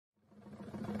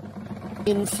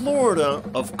In Florida,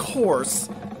 of course,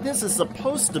 this is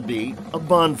supposed to be a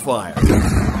bonfire.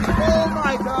 Oh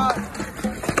my God!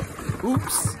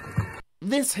 Oops.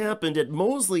 This happened at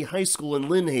Mosley High School in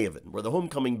Lynn Haven, where the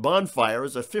homecoming bonfire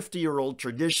is a 50-year-old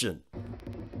tradition.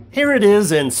 Here it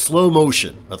is in slow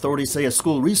motion. Authorities say a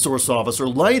school resource officer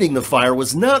lighting the fire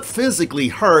was not physically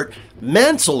hurt.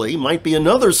 Mentally might be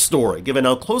another story, given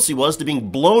how close he was to being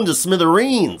blown to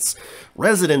smithereens.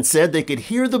 Residents said they could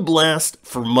hear the blast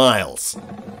for miles.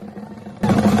 Oh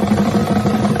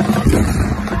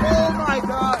my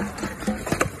God!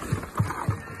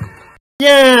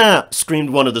 Yeah!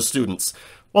 Screamed one of the students,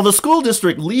 while the school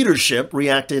district leadership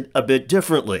reacted a bit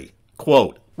differently.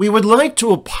 Quote, "We would like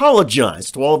to apologize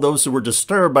to all those who were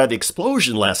disturbed by the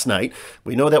explosion last night.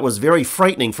 We know that was very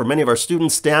frightening for many of our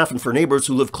students, staff, and for neighbors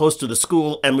who live close to the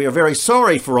school, and we are very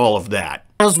sorry for all of that.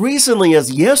 As recently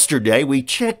as yesterday, we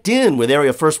checked in with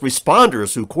area first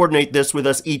responders who coordinate this with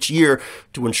us each year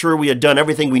to ensure we had done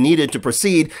everything we needed to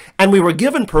proceed, and we were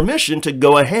given permission to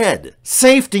go ahead.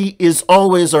 Safety is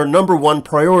always our #1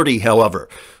 priority, however.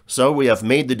 So we have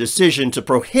made the decision to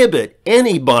prohibit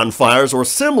any bonfires or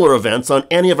similar events on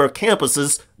any of our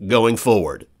campuses going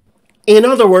forward." In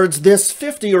other words, this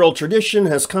 50-year-old tradition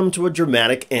has come to a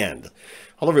dramatic end.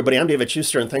 Hello everybody, I'm David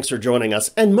Shuster and thanks for joining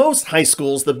us. And most high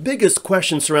schools, the biggest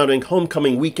question surrounding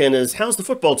homecoming weekend is how's the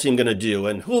football team going to do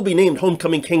and who will be named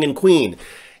homecoming king and queen?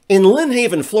 In Lynn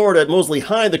Haven, Florida at Mosley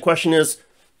High, the question is,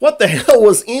 what the hell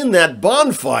was in that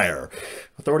bonfire?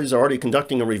 Authorities are already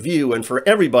conducting a review, and for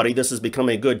everybody, this has become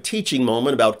a good teaching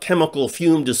moment about chemical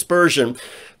fume dispersion.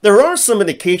 There are some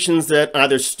indications that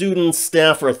either students,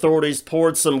 staff, or authorities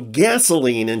poured some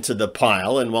gasoline into the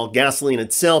pile, and while gasoline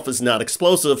itself is not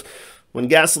explosive, when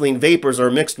gasoline vapors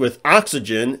are mixed with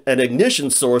oxygen, an ignition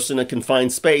source in a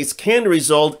confined space can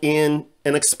result in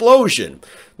an explosion.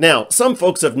 Now, some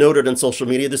folks have noted on social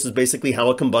media this is basically how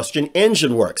a combustion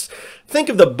engine works. Think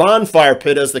of the bonfire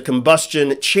pit as the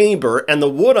combustion chamber and the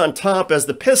wood on top as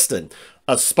the piston.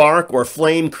 A spark or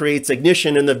flame creates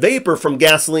ignition, and the vapor from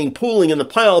gasoline pooling in the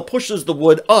pile pushes the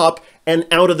wood up and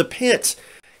out of the pit.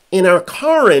 In our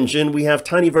car engine, we have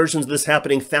tiny versions of this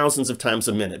happening thousands of times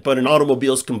a minute, but an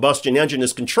automobile's combustion engine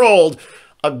is controlled.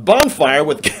 A bonfire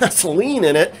with gasoline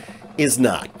in it is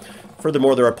not.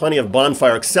 Furthermore, there are plenty of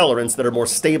bonfire accelerants that are more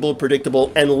stable,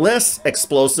 predictable, and less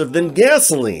explosive than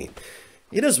gasoline.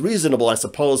 It is reasonable, I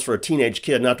suppose, for a teenage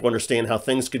kid not to understand how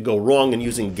things could go wrong in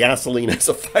using gasoline as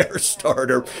a fire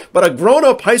starter, but a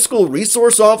grown-up high school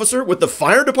resource officer with the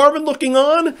fire department looking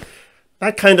on?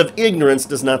 That kind of ignorance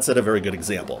does not set a very good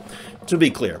example. To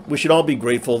be clear, we should all be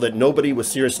grateful that nobody was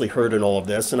seriously hurt in all of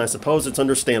this, and I suppose it's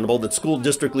understandable that school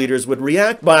district leaders would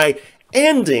react by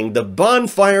ending the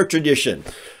bonfire tradition.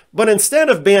 But instead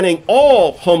of banning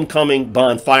all homecoming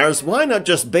bonfires, why not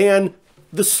just ban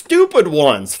the stupid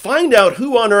ones? Find out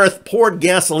who on earth poured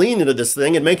gasoline into this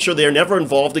thing and make sure they are never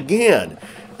involved again.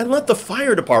 And let the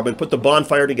fire department put the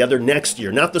bonfire together next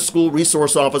year, not the school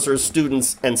resource officers,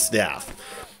 students, and staff.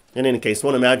 In any case,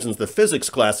 one imagines the physics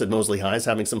class at Mosley High is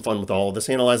having some fun with all of this,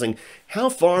 analyzing how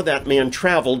far that man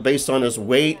traveled based on his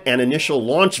weight and initial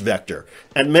launch vector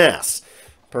and mass.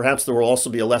 Perhaps there will also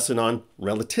be a lesson on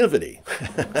relativity.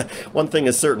 One thing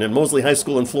is certain, in Mosley High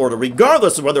School in Florida,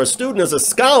 regardless of whether a student is a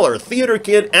scholar, theater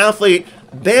kid, athlete,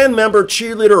 band member,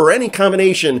 cheerleader, or any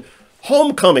combination,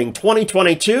 homecoming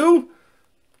 2022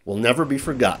 will never be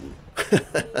forgotten.